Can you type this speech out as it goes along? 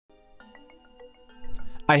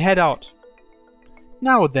I head out.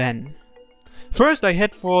 Now then. First I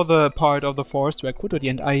head for the part of the forest where Kotori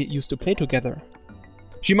and I used to play together.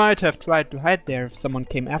 She might have tried to hide there if someone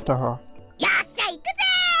came after her.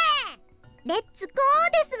 Let's go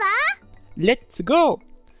ですわ. Let's go!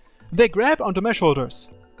 They grab onto my shoulders.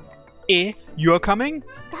 You're coming? だっ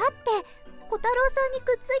て小太郎さんに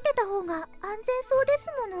くっついてた方が安全そうです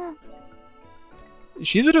もの。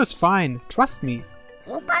Shizuru's fine, trust me.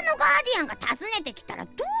 他のガーディアンが訪ねてきたら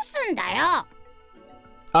どうすんだよ。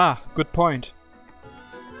Ah, good point.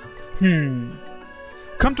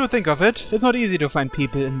 Come to think of it, it's not easy to find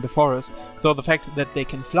people in the forest, so the fact that they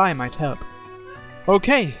can fly might help.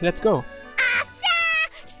 Okay, let's go.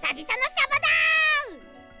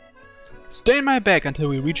 Stay in my bag until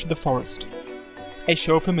we reach the forest. I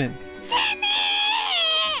shove him in.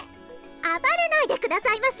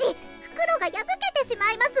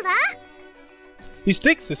 He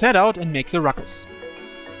sticks his head out and makes a ruckus.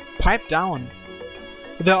 Pipe down.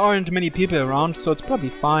 There aren't many people around, so it's probably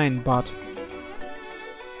fine, but...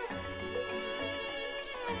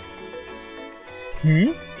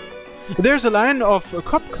 There's a line of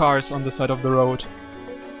cop cars on the side of the road.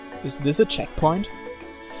 Is this a checkpoint?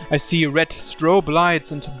 I see red strobe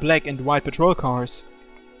lights and black and white patrol cars.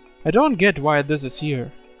 I don't get why this is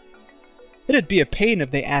here. It'd be a pain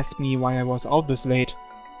if they asked me why I was out this late.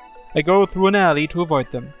 I go through an alley to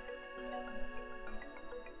avoid them.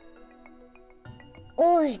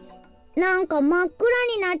 おい、なんか真っ暗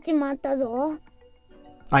になっちまったぞ。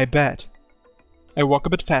I bet. I walk a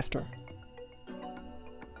bit faster.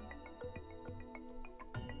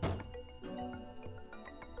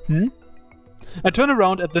 I turn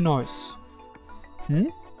around at the noise.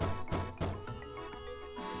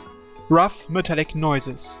 Rough, metallic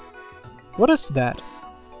noises. What is that?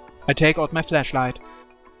 I take out my flashlight.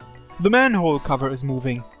 The manhole cover is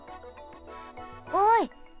moving. Oi!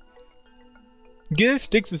 Gil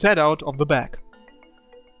sticks his head out of the back.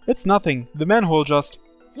 It's nothing. The manhole just...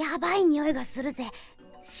 やばい匂いがするぜ。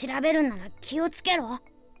調べるなら気をつけろ。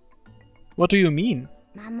What do you mean?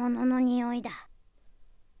 魔物の匂いだ。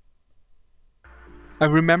I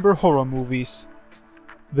remember horror movies.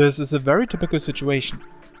 This is a very typical situation.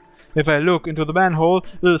 If I look into the manhole,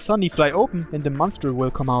 the sunny fly open and the monster will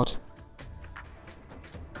come out.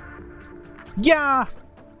 Yeah!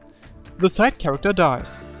 The side character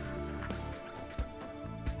dies.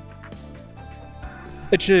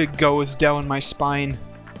 A chill goes down my spine.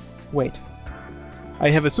 Wait. I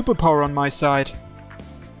have a superpower on my side.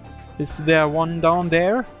 Is there one down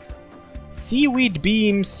there? Seaweed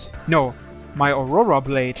beams. No, my Aurora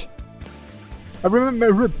blade. I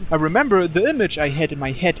remember the image I had in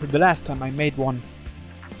my head the last time I made one.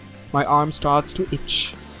 My arm starts to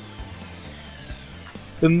itch.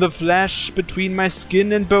 In the flash between my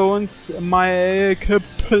skin and bones, my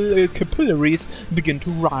capillaries begin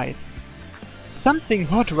to writhe. Something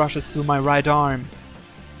hot rushes through my right arm.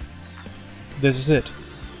 This is it.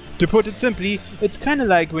 To put it simply, it's kinda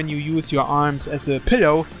like when you use your arms as a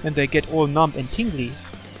pillow and they get all numb and tingly.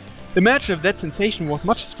 Imagine if that sensation was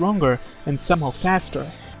much stronger and somehow faster.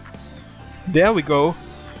 There we go.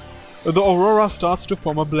 The Aurora starts to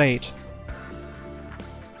form a blade.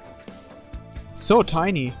 So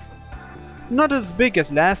tiny. Not as big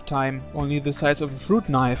as last time, only the size of a fruit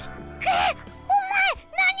knife.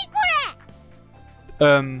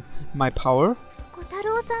 My power?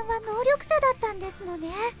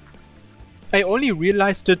 I only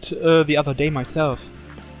realized it the other day myself.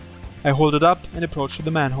 I hold it up and approach the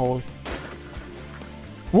manhole.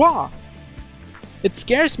 Wah! It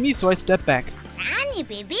scares me, so I step back.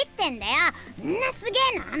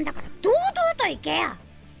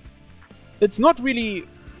 It's not really...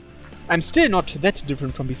 I'm still not that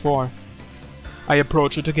different from before. I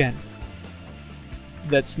approach it again.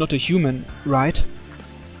 That's not a human, right?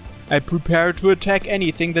 I prepare to attack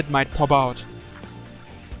anything that might pop out.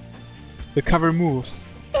 The cover moves.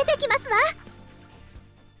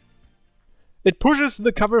 It pushes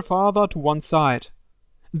the cover farther to one side.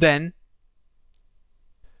 Then...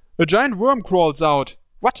 a giant worm crawls out.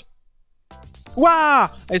 What?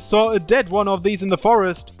 Wah! I saw a dead one of these in the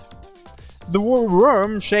forest. The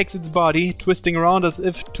worm shakes its body, twisting around as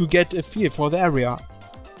if to get a feel for the area.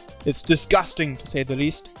 It's disgusting, to say the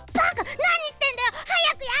least.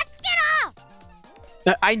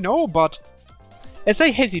 I know, but... as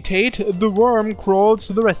I hesitate, the worm crawls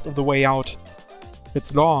the rest of the way out.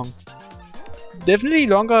 It's long. Definitely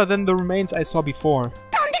longer than the remains I saw before.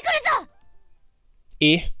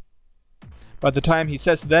 By the time he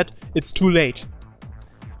says that, it's too late.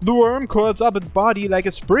 The worm curls up its body like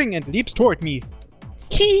a spring and leaps toward me.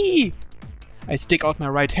 Kee! I stick out my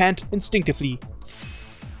right hand instinctively.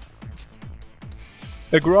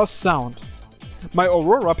 A gross sound. My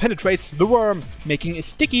aurora penetrates the worm, making a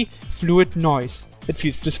sticky, fluid noise. It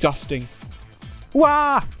feels disgusting.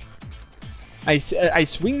 Wah! I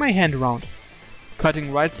swing my hand around,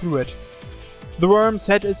 cutting right through it. The worm's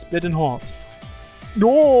head is split in half.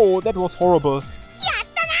 Oh, that was horrible.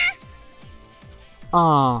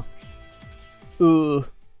 Ah. Ugh.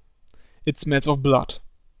 It smells of blood.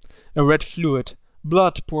 A red fluid.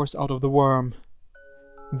 Blood pours out of the worm.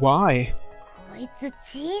 Why? こいつ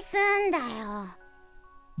血吸うんだよ。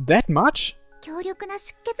 That much? 強力な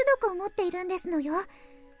出血毒を持っているんですのよ。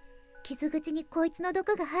傷口にこいつの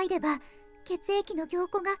毒が入れば、血液の凝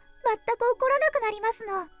固が全く起こらなくなります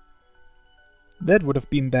の。 That would have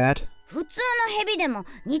been bad. 普通のヘビでも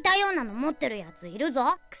似たようなの持ってるやついる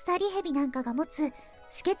ぞ。鎖ヘビなんかが持つ止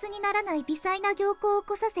血にならない微細な凝固を起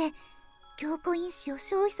こさせ、凝固因子を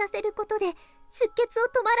消費させることで出血を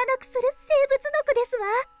止まらなくする生物毒ですわ。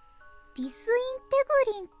ディスインテ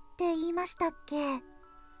グリンって言いましたっけ？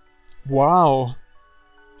 Wow.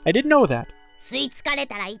 I didn't know that. 吸い付かれ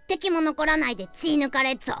たら一滴も残らないで血抜か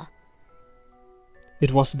れっぞ。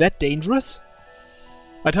 It was that dangerous?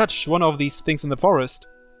 I touched one of these things in the forest.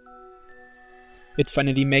 It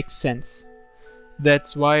finally makes sense.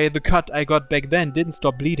 That's why the cut I got back then didn't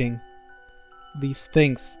stop bleeding. These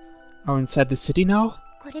things are inside the city now?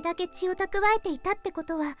 これだけ血を蓄えていたってこ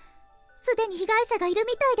とは、すでに被害者がいる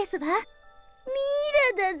みたいですわ。ミイ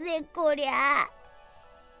ラだぜこりゃ。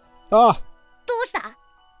 Ah! どうした？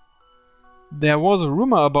 There was a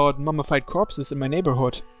rumor about mummified corpses in my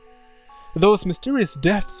neighborhood. Those mysterious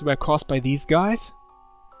deaths were caused by these guys?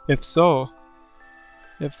 If so,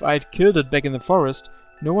 if I'd killed it back in the forest,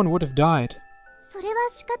 no one would have died. それは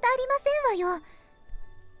仕方ありませんわよ。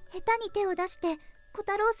下手に手を出して小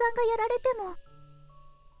太郎さんがやられても。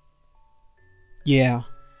 Yeah.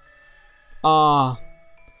 Ah.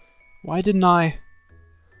 Why didn't I?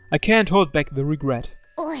 I can't hold back the regret.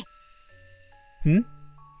 おい。 Hmm?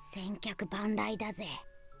 千客万来だぜ。猟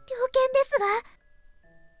犬ですわ。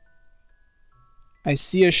 I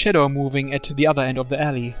see a shadow moving at the other end of the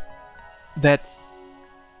alley. That's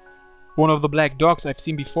one of the black dogs I've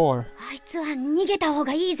seen before. あいつは逃げた方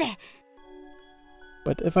がいいぜ。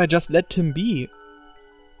 But if I just let him be,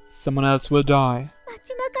 someone else will die.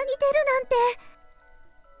 街中に出るなんて。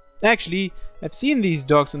 Actually, I've seen these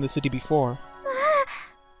dogs in the city before.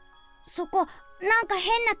 そこ、なんか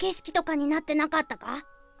変な景色とかになってなかったか？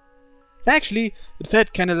 Actually, it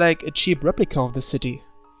felt kinda like a cheap replica of the city.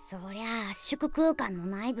 そりゃ圧縮空間の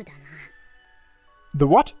内部だな。 The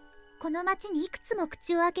what? この街にいくつも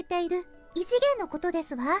口を開けている異次元のことで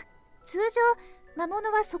すわ。通常、魔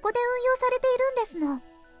物はそこで運用されているんですの。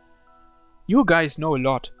 You guys know a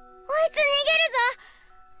lot. こいつ逃げるぞ。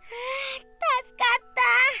助かった。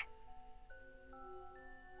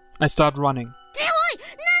 I start running. っておい、なんでわ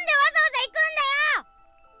ざわざ行くんだ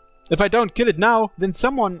よ。 If I don't kill it now, then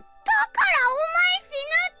someone... だからお前死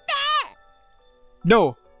ぬって。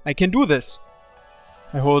 No, I can do this.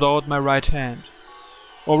 I hold out my right hand.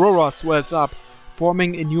 Aurora swells up,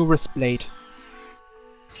 forming a new wrist blade.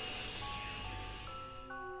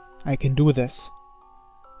 I can do this.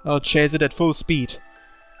 I'll chase it at full speed.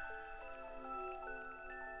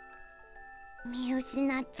 見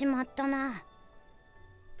失っちまったな。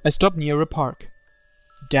 I stop near a park.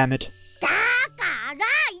 Damn it. だから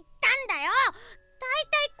言ったんだよ。大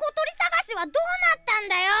体小鳥探しはどうなったん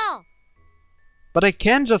だよ。 But I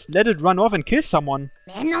can't just let it run off and kill someone.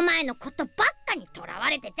 目の前のことばっかにとらわ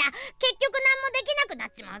れてちゃ結局何もできなくな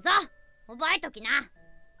っちまうぞ。覚えときな。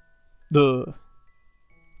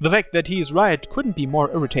 The fact that he is right couldn't be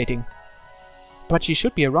more irritating. But she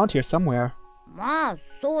should be around here somewhere. まあ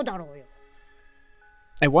そうだろうよ。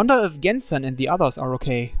 I wonder if Gensan and the others are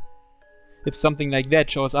okay. If something like that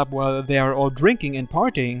shows up while they are all drinking and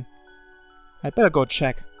partying, I'd better go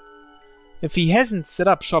check. If he hasn't set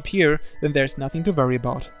up shop here, then there's nothing to worry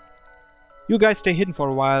about. You guys stay hidden for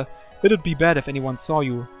a while. It'd be bad if anyone saw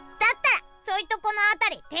you. だったらちょいとこの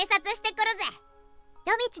辺り偵察してくるぜ。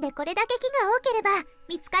夜道でこれだけ木が多ければ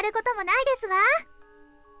見つかることもないですわ。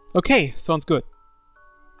 Okay, sounds good.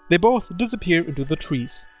 They both disappear into the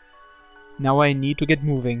trees. Now I need to get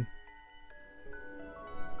moving.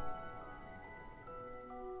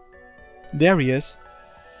 There he is.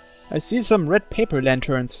 I see some red paper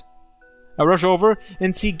lanterns. I rush over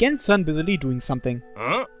and see Gensan busily doing something.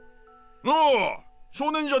 おお、少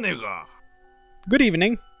年じゃねえか。 Good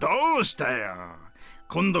evening. どうしたよ。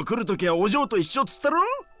今度来るときはお嬢と一緒っつったろ？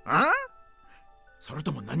あ？それ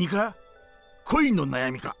とも何か？恋の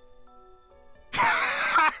悩みか？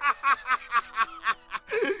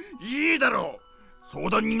いいだろう。相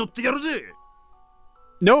談に乗ってやるぜ。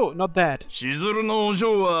No, not that. しずるのお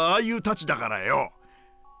嬢はああいうたちだからよ。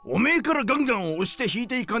おめえからガンガン押して引い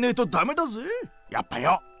ていかねえとダメだぜ。やっぱ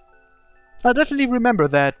よ。I definitely remember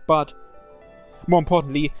that, but more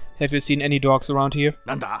importantly, have you seen any dogs around here?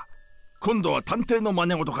 なんだ今度は探偵の真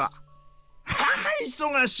似事か。はは、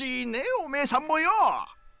忙しいね、おめえさんもよ。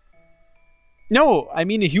No, I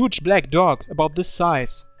mean a huge black dog, about this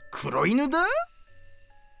size. 黒犬だ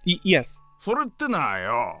Yes. それってな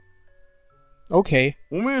よ。Okay.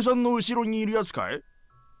 おめえさんの後ろにいるやつかい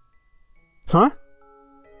Huh?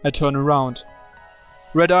 I turn around.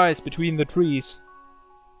 Red eyes between the trees.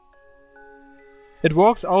 It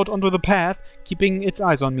walks out onto the path, keeping its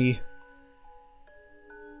eyes on me.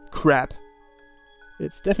 Crap.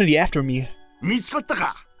 It's definitely after me. 見つかった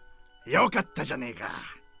かよかったじゃねえか。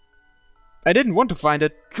I didn't want to find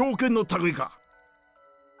it. 狂犬の類か。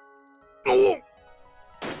お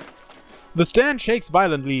The stand shakes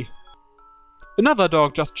violently. Another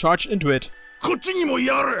dog just charged into it. こっちにも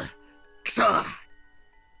やる。くそ。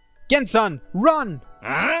Gensan, run!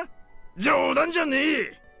 あ冗談じゃね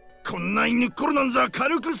え。こんな犬っころなんざ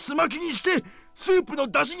軽くすまきにしてスープの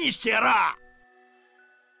出汁にしてやら。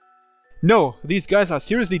No, these guys are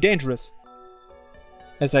seriously dangerous.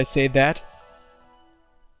 As I say that,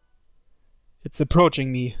 it's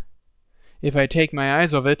approaching me. If I take my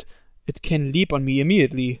eyes off it, it can leap on me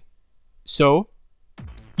immediately. So,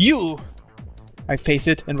 you! I face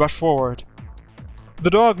it and rush forward. The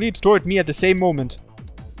dog leaps toward me at the same moment.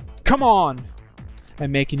 Come on! I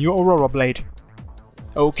make a new Aurora Blade.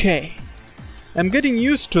 Okay. I'm getting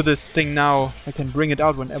used to this thing now. I can bring it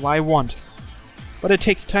out whenever I want. But it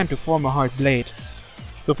takes time to form a hard blade.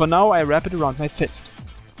 So for now I wrap it around my fist.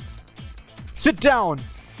 Sit down!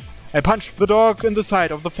 I punch the dog in the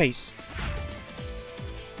side of the face.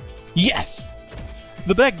 Yes!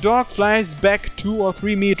 The black dog flies back 2 or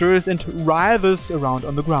 3 meters and writhes around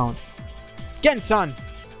on the ground. Gensan!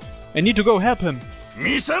 I need to go help him.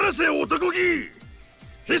 見さらせ男気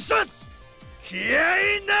必殺気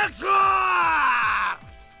合いなこ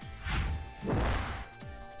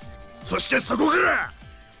そしてそこから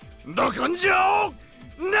ど根性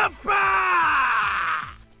ナッパ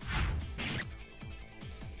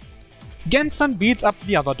ー Gensan beats up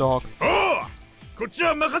the other dog. おうこっち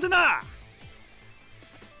は任せな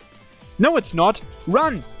No, it's not!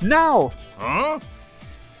 Run! Now! あ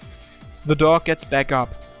The dog gets back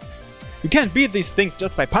up. You can't beat these things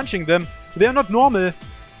just by punching them. They are not normal.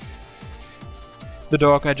 The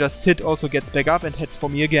dog I just hit also gets back up and heads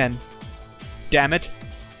for me again. Damn it.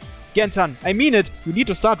 Gensan, I mean it. You need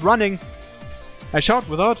to start running. I shout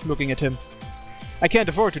without looking at him. I can't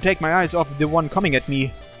afford to take my eyes off the one coming at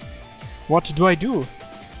me. What do I do?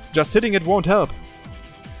 Just hitting it won't help.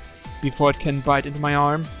 Before it can bite into my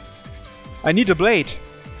arm. I need a blade.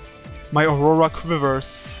 My Aurora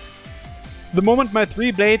quivers. The moment my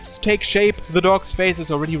 3 blades take shape, the dog's face is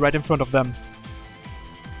already right in front of them.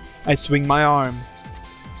 I swing my arm.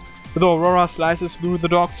 The Aurora slices through the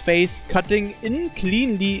dog's face, cutting in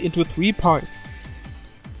cleanly into 3 parts.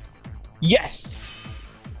 Yes!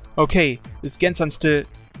 Okay, is Gensan still...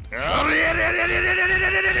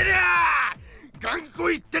 頑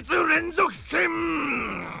固一徹連続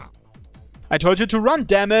剣 I told you to run,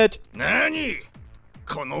 damn it! なに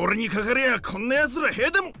この俺にかかりゃこんな奴ら兵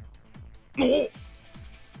でも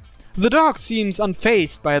The dog seems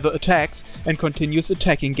unfazed by the attacks and continues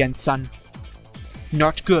attacking Gensan.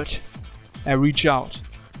 Not good. I reach out.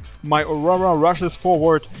 My Aurora rushes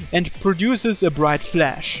forward and produces a bright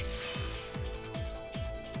flash.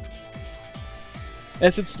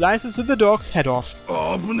 As it slices the dog's head off.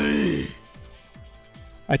 危ねえ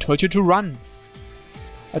I told you to run.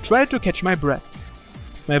 I try to catch my breath.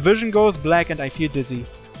 My vision goes black and I feel dizzy.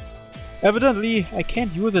 Evidently, I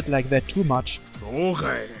can't use it like that too much. そう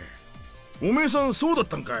かいおめえさんそうだっ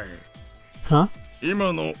たんかい Huh?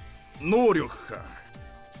 今の能力か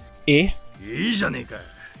Eh? いいじゃねえか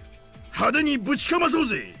派手にぶちかまそう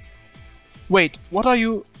ぜ Wait, what are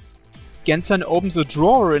you... Gensan opens a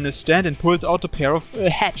drawer in his stand and pulls out a pair of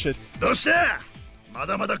hatchets. どうしたま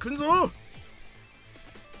だまだ来んぞ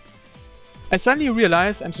I suddenly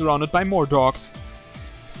realize I'm surrounded by more dogs.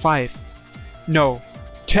 5. No.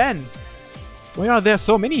 10. Why are there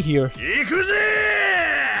so many here? 行くぜ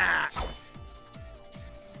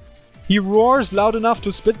He roars loud enough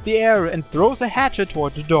to split the air and throws a hatchet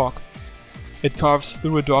toward the dog. It carves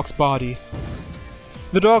through a dog's body.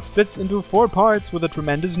 The dog splits into 4 parts with a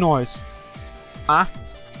tremendous noise. Ah?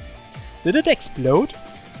 Did it explode?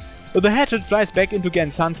 The hatchet flies back into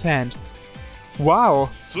Gensan's hand. Wow,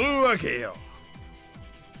 そういうわけよ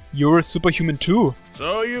you're a superhuman too.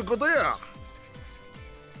 そういうことや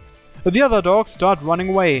The other dogs start running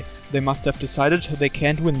away. They must have decided they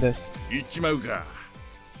can't win this. 行っちまうか。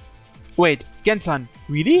 Wait, Gensan,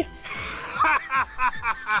 really?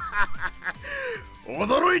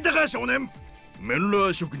 驚いたか少年。メンラ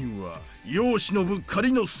ー職人は世を忍ぶ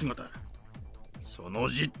仮の姿。その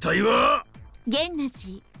実態はゲンナ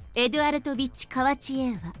ジー・エドアルトビッチ・カワチエ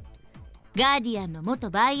ーはガーディアンの元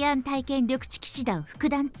バイアン体験緑地騎士団副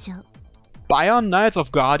団長。 Bayern Knights of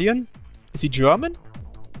Guardian? Is he German?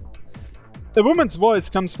 A woman's voice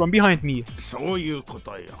comes from behind me. そういうこ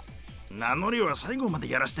とよ。名乗りは最後まで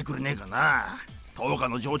やらせてくれねえかな。10日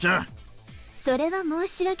の嬢ちゃん。それは申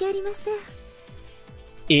し訳ありません。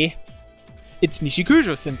Eh? It's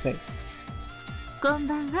Nishikujo sensei. こん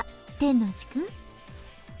ばんは、天王寺くん。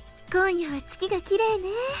今夜は月が綺麗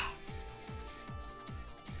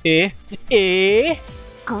ね。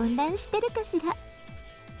混乱してるかしら。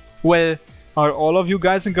 Well, are all of you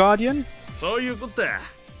guys in Guardian? そういうことや。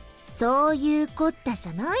そういうこったじ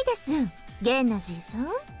ゃないです、ゲンナジーさん。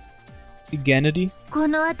 Ganady? こ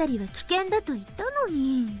の辺りは危険だと言ったの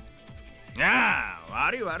に。ああ、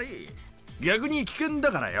悪い悪い。逆に危険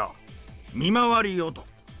だからよ。見回りよと。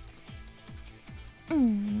も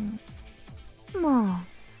う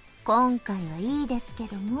今回はいいですけ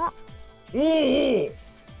ども。おお、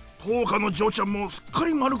10日の嬢ちゃんもすっか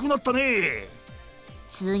り丸くなったね。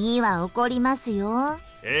次は怒りますよ。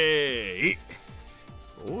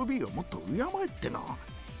OB をもっと敬えってな。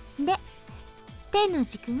で、天王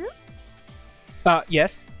寺くん、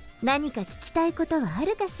 Yes? 何か聞きたいことはあ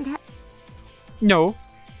るかしら。 No.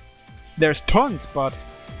 There's tons, but...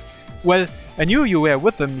 Well, I knew you were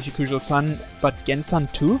with them, Nishikujo-san, but Gen-san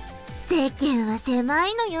too? 世間は狭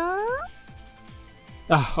いのよ。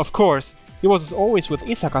 Of course. He was always with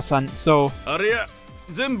Isaka-san, so... あれや、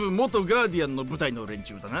全部元ガーディアンの部隊の連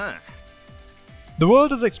中だな。 The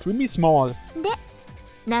world is extremely small. で、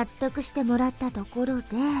納得してもらったところで、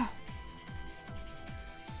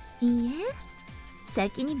いいえ、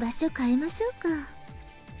先に場所変えましょう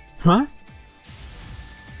か。 Huh?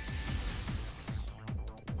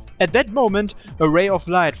 At that moment, a ray of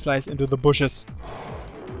light flies into the bushes.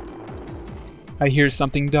 I hear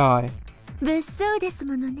something die. 物騒です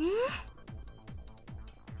ものね。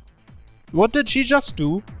 What did she just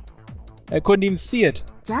do? I couldn't even see it.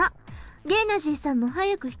 じゃあ、ゲンナジーさんも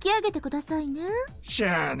早く引き上げてくださいね。し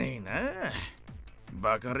ゃあねえな。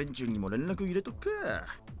バカ連中にも連絡入れとくか。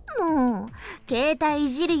もう、携帯い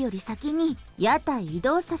じるより先に屋台移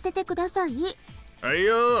動させてください。はい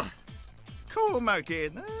よ。こまけ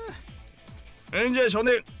な。じゃあ少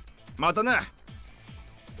年、またな。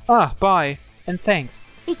Bye, and thanks.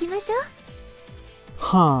 行きましょう。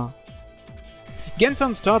 Huh.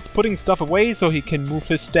 Gensan starts putting stuff away so he can move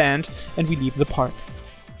his stand, and we leave the park.